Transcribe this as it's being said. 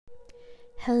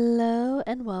Hello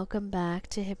and welcome back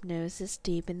to Hypnosis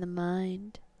Deep in the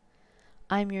Mind.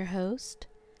 I'm your host,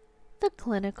 the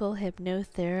clinical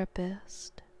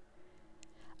hypnotherapist.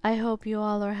 I hope you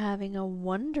all are having a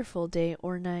wonderful day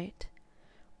or night,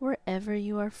 wherever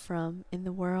you are from in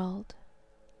the world.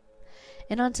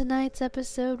 And on tonight's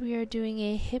episode, we are doing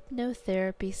a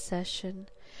hypnotherapy session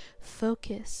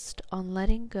focused on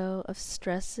letting go of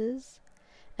stresses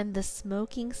and the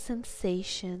smoking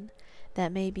sensation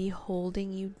that may be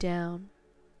holding you down.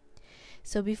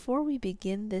 So before we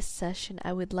begin this session,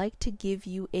 I would like to give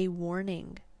you a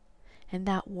warning. And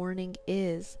that warning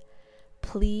is,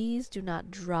 please do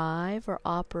not drive or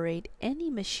operate any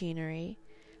machinery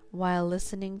while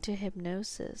listening to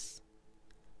hypnosis.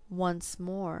 Once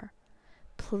more,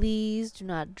 please do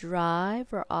not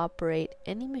drive or operate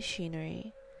any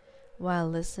machinery while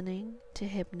listening to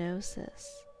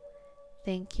hypnosis.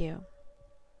 Thank you.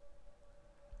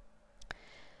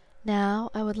 Now,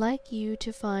 I would like you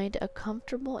to find a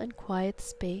comfortable and quiet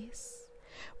space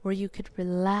where you could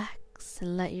relax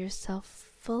and let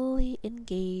yourself fully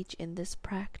engage in this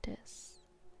practice.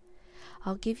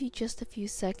 I'll give you just a few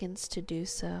seconds to do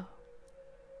so.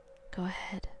 Go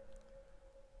ahead.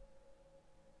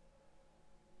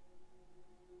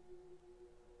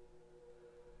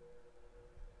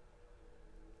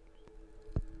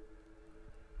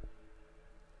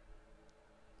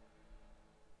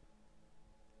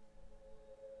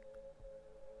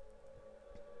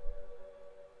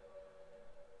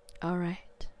 All right.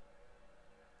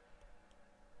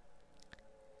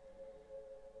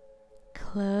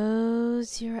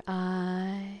 Close your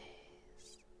eyes.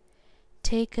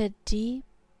 Take a deep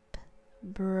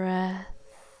breath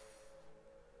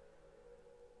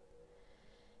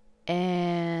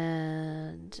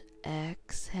and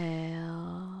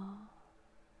exhale.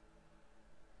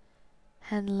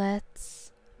 And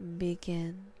let's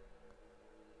begin.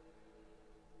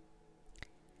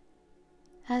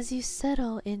 As you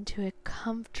settle into a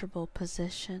comfortable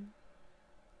position,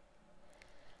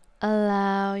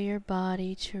 allow your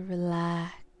body to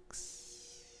relax.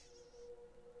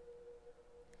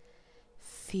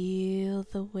 Feel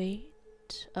the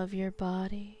weight of your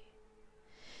body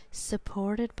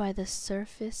supported by the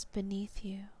surface beneath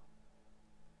you.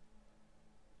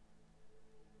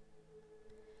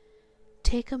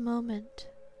 Take a moment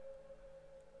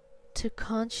to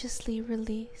consciously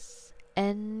release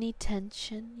any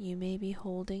tension you may be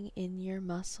holding in your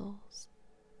muscles.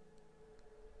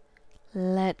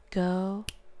 Let go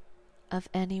of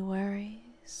any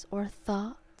worries or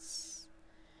thoughts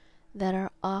that are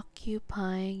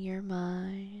occupying your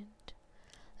mind.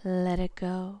 Let it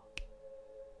go.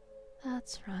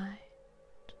 That's right.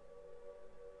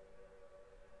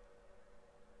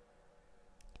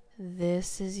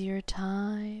 This is your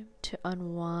time to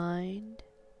unwind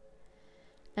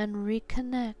and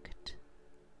reconnect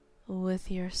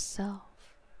with yourself.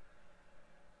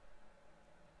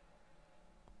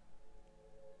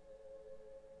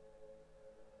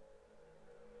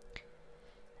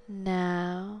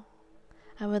 Now,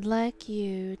 I would like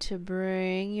you to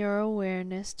bring your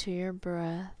awareness to your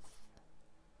breath.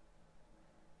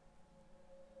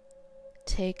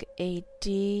 Take a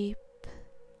deep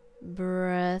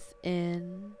breath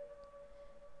in,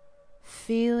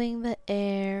 feeling the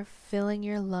air filling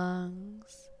your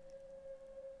lungs,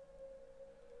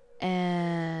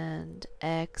 and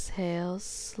exhale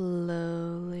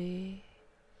slowly,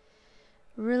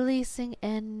 releasing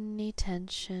any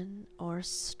tension or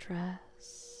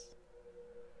stress.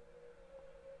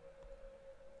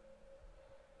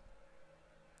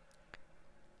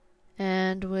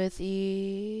 And with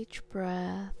each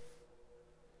breath,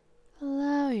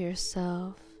 allow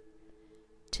yourself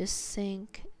to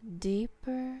sink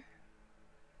deeper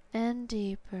and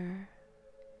deeper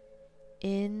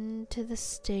into the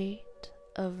state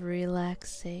of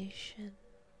relaxation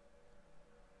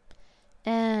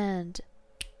and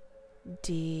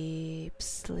deep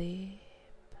sleep.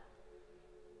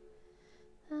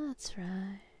 That's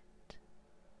right.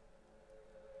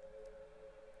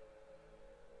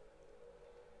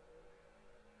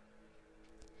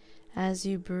 As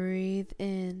you breathe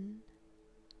in,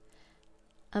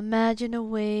 imagine a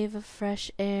wave of fresh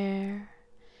air,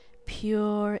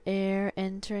 pure air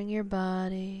entering your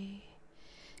body,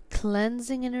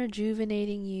 cleansing and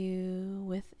rejuvenating you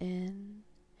within.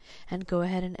 And go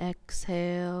ahead and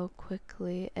exhale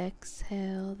quickly.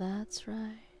 Exhale, that's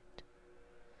right.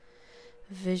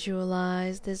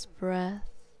 Visualize this breath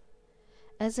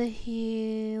as a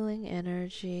healing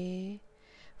energy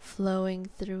flowing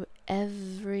through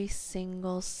every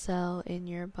single cell in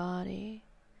your body,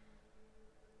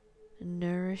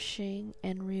 nourishing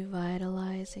and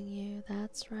revitalizing you.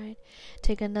 That's right.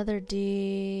 Take another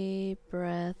deep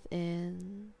breath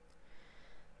in.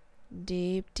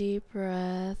 Deep, deep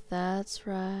breath. That's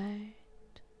right.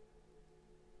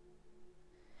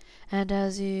 And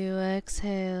as you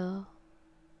exhale,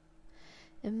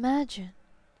 imagine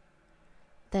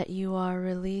that you are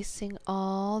releasing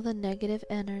all the negative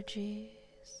energies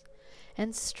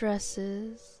and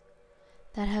stresses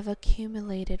that have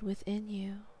accumulated within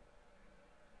you.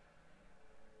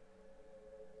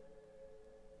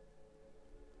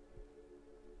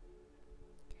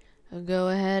 Go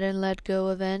ahead and let go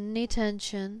of any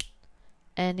tension,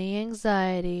 any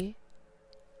anxiety,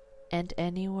 and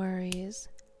any worries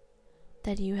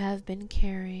that you have been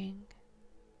carrying.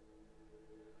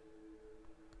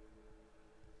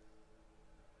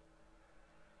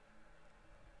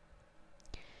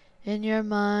 In your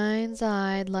mind's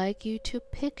eye, I'd like you to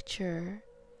picture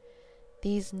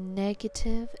these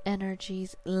negative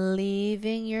energies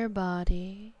leaving your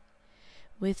body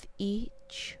with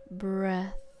each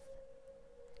breath,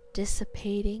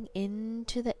 dissipating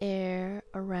into the air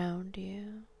around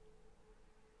you.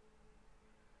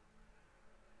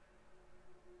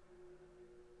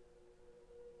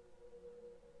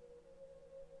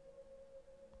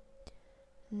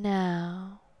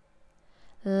 Now,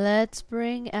 let's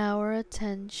bring our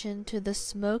attention to the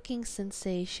smoking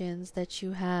sensations that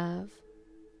you have.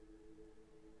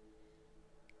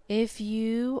 If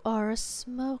you are a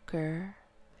smoker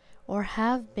or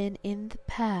have been in the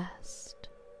past,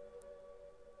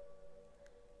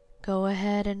 go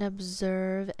ahead and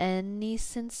observe any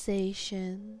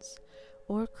sensations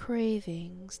or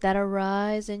cravings that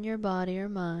arise in your body or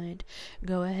mind.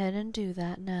 Go ahead and do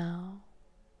that now.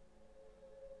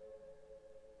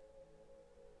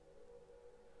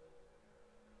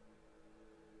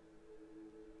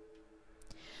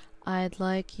 I'd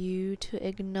like you to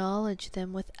acknowledge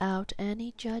them without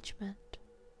any judgment,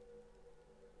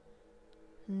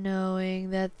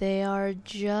 knowing that they are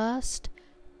just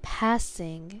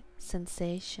passing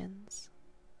sensations.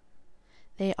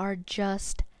 They are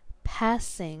just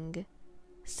passing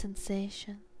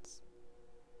sensations.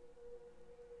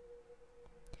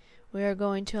 We are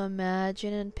going to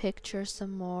imagine and picture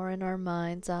some more in our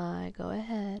mind's eye. Go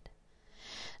ahead.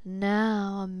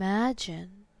 Now imagine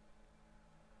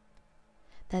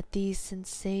that these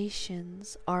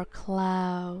sensations are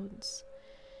clouds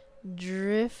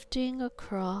drifting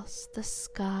across the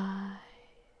sky.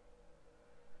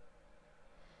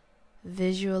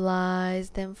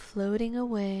 Visualize them floating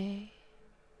away,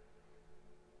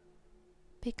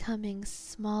 becoming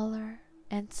smaller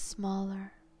and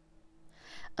smaller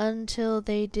until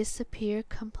they disappear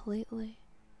completely.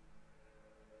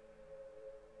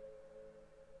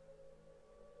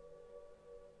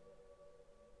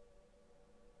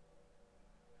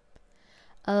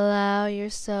 Allow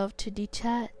yourself to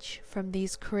detach from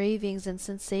these cravings and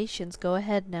sensations. Go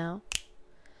ahead now.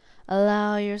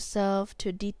 Allow yourself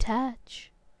to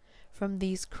detach from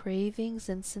these cravings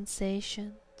and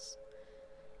sensations.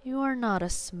 You are not a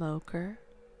smoker.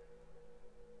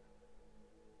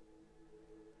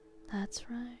 That's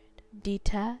right.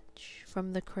 Detach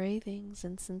from the cravings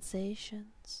and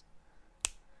sensations.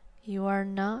 You are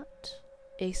not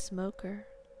a smoker.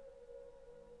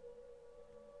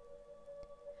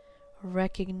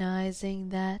 Recognizing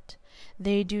that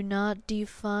they do not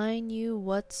define you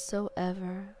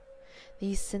whatsoever.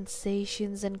 These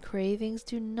sensations and cravings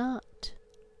do not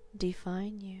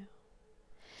define you.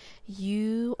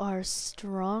 You are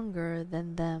stronger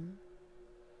than them.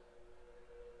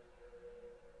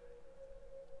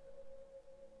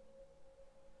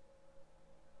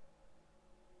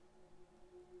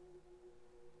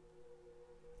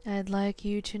 I'd like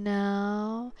you to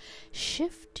now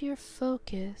shift your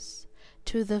focus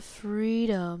to the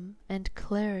freedom and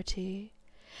clarity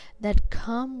that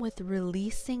come with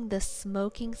releasing the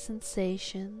smoking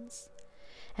sensations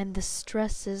and the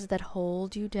stresses that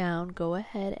hold you down. Go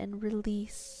ahead and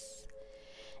release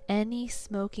any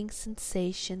smoking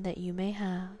sensation that you may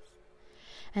have,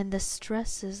 and the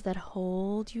stresses that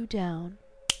hold you down,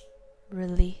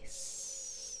 release.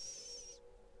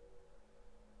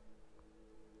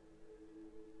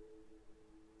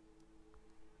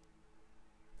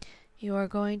 You are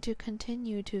going to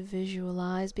continue to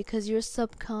visualize because your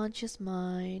subconscious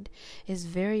mind is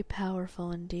very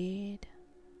powerful indeed.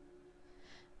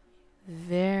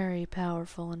 Very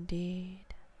powerful indeed.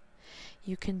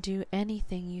 You can do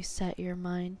anything you set your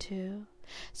mind to.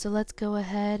 So let's go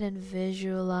ahead and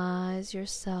visualize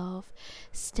yourself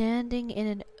standing in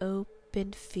an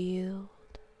open field.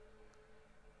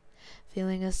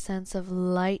 Feeling a sense of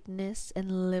lightness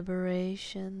and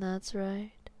liberation. That's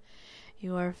right.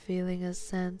 You are feeling a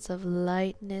sense of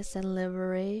lightness and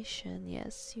liberation.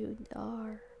 Yes, you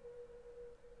are.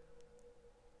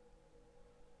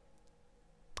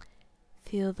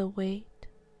 Feel the weight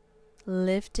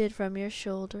lifted from your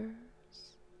shoulders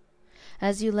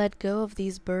as you let go of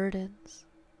these burdens.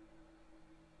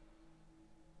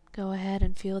 Go ahead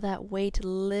and feel that weight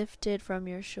lifted from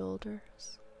your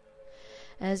shoulders.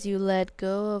 As you let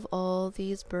go of all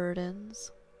these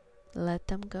burdens, let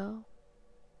them go.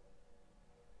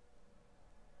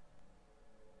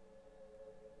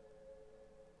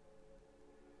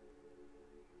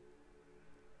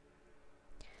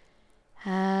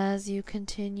 As you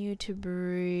continue to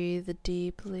breathe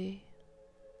deeply,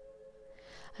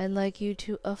 I'd like you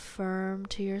to affirm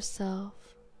to yourself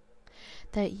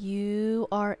that you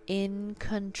are in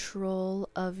control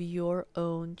of your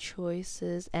own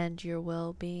choices and your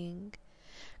well-being.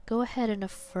 Go ahead and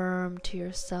affirm to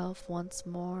yourself once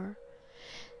more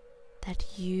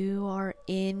that you are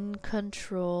in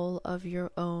control of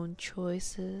your own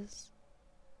choices.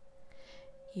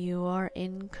 You are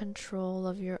in control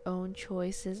of your own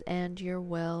choices and your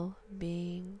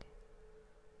well-being.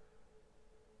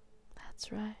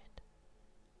 That's right.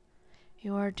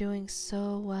 You are doing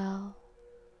so well.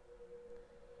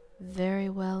 Very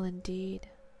well indeed.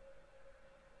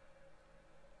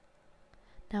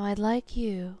 Now I'd like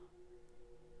you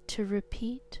to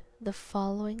repeat the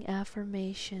following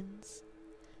affirmations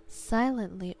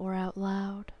silently or out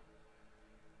loud.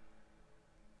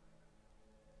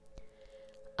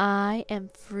 I am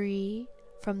free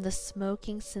from the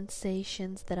smoking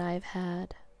sensations that I've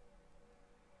had.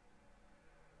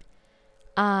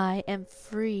 I am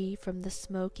free from the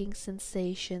smoking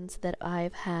sensations that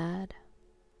I've had.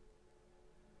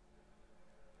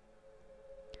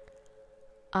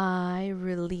 I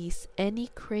release any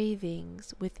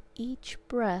cravings with each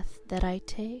breath that I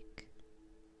take.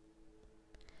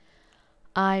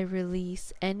 I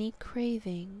release any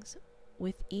cravings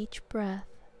with each breath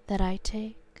that I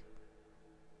take.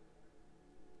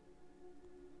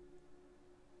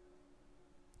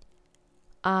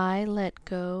 I let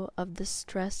go of the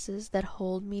stresses that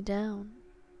hold me down.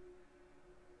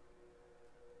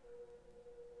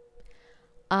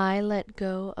 I let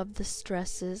go of the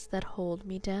stresses that hold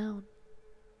me down.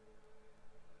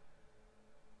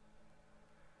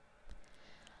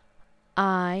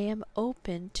 I am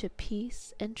open to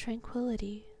peace and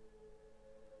tranquility.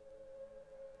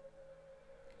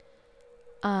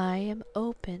 I am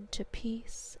open to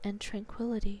peace and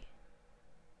tranquility.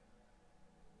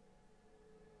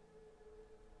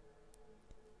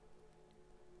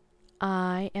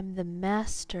 I am the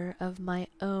master of my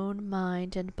own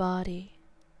mind and body.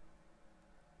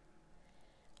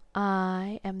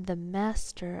 I am the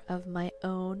master of my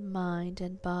own mind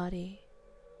and body.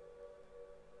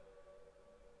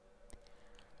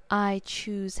 I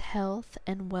choose health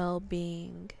and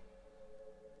well-being.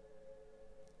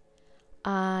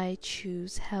 I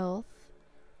choose health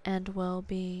and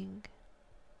well-being.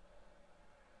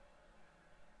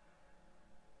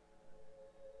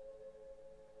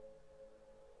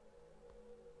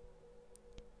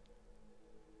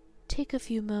 Take a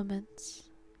few moments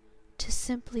to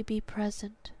simply be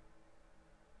present,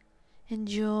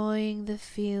 enjoying the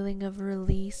feeling of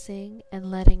releasing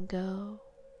and letting go,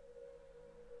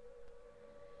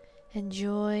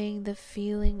 enjoying the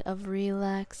feeling of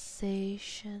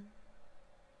relaxation.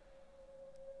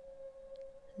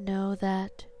 Know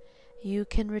that you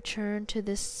can return to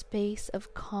this space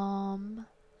of calm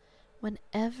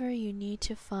whenever you need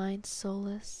to find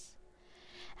solace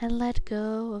and let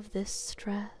go of this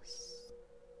stress.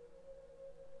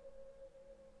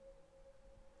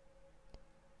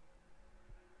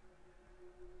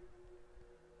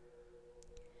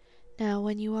 Now,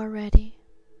 when you are ready,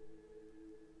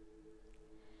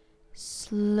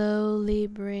 slowly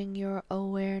bring your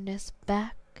awareness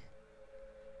back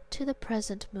to the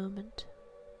present moment.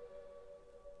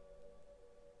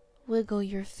 Wiggle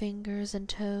your fingers and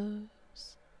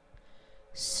toes.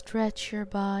 Stretch your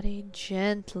body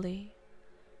gently.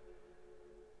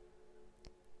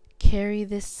 Carry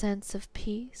this sense of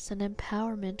peace and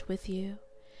empowerment with you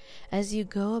as you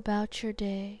go about your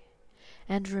day,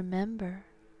 and remember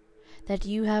that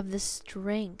you have the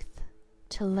strength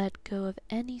to let go of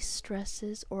any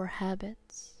stresses or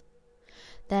habits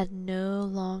that no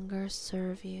longer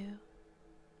serve you.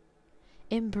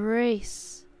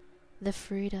 Embrace the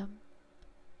freedom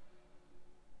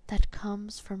that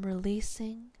comes from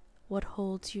releasing what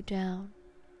holds you down,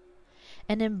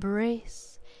 and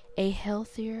embrace a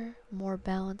healthier, more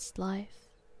balanced life.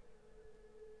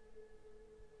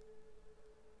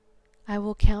 I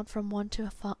will count from 1 to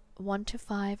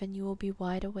 5 and you will be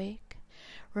wide awake,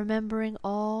 remembering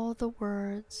all the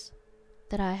words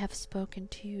that I have spoken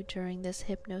to you during this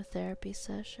hypnotherapy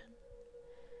session.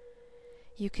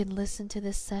 You can listen to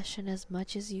this session as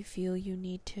much as you feel you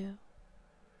need to.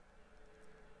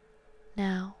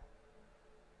 Now,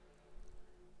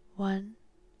 1,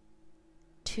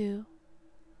 2,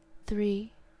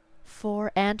 3,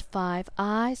 4, and 5,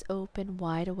 eyes open,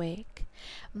 wide awake,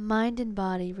 mind and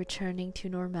body returning to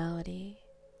normality,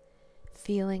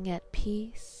 feeling at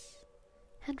peace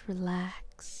and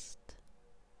relaxed.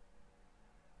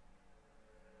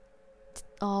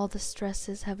 All the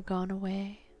stresses have gone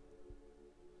away.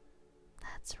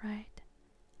 That's right.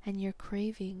 And your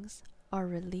cravings are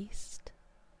released.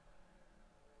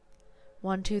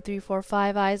 1, 2, 3, 4,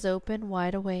 5, eyes open,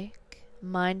 wide awake,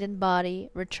 mind and body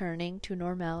returning to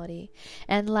normality.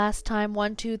 And last time,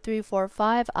 1, 2, 3, 4,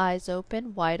 5, eyes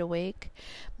open, wide awake,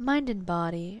 mind and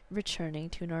body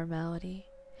returning to normality.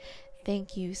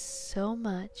 Thank you so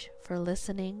much for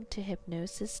listening to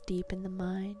Hypnosis Deep in the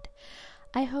Mind.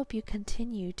 I hope you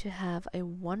continue to have a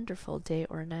wonderful day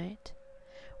or night,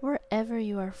 wherever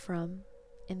you are from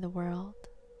in the world.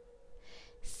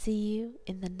 See you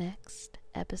in the next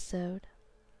episode.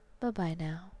 Bye-bye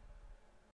now.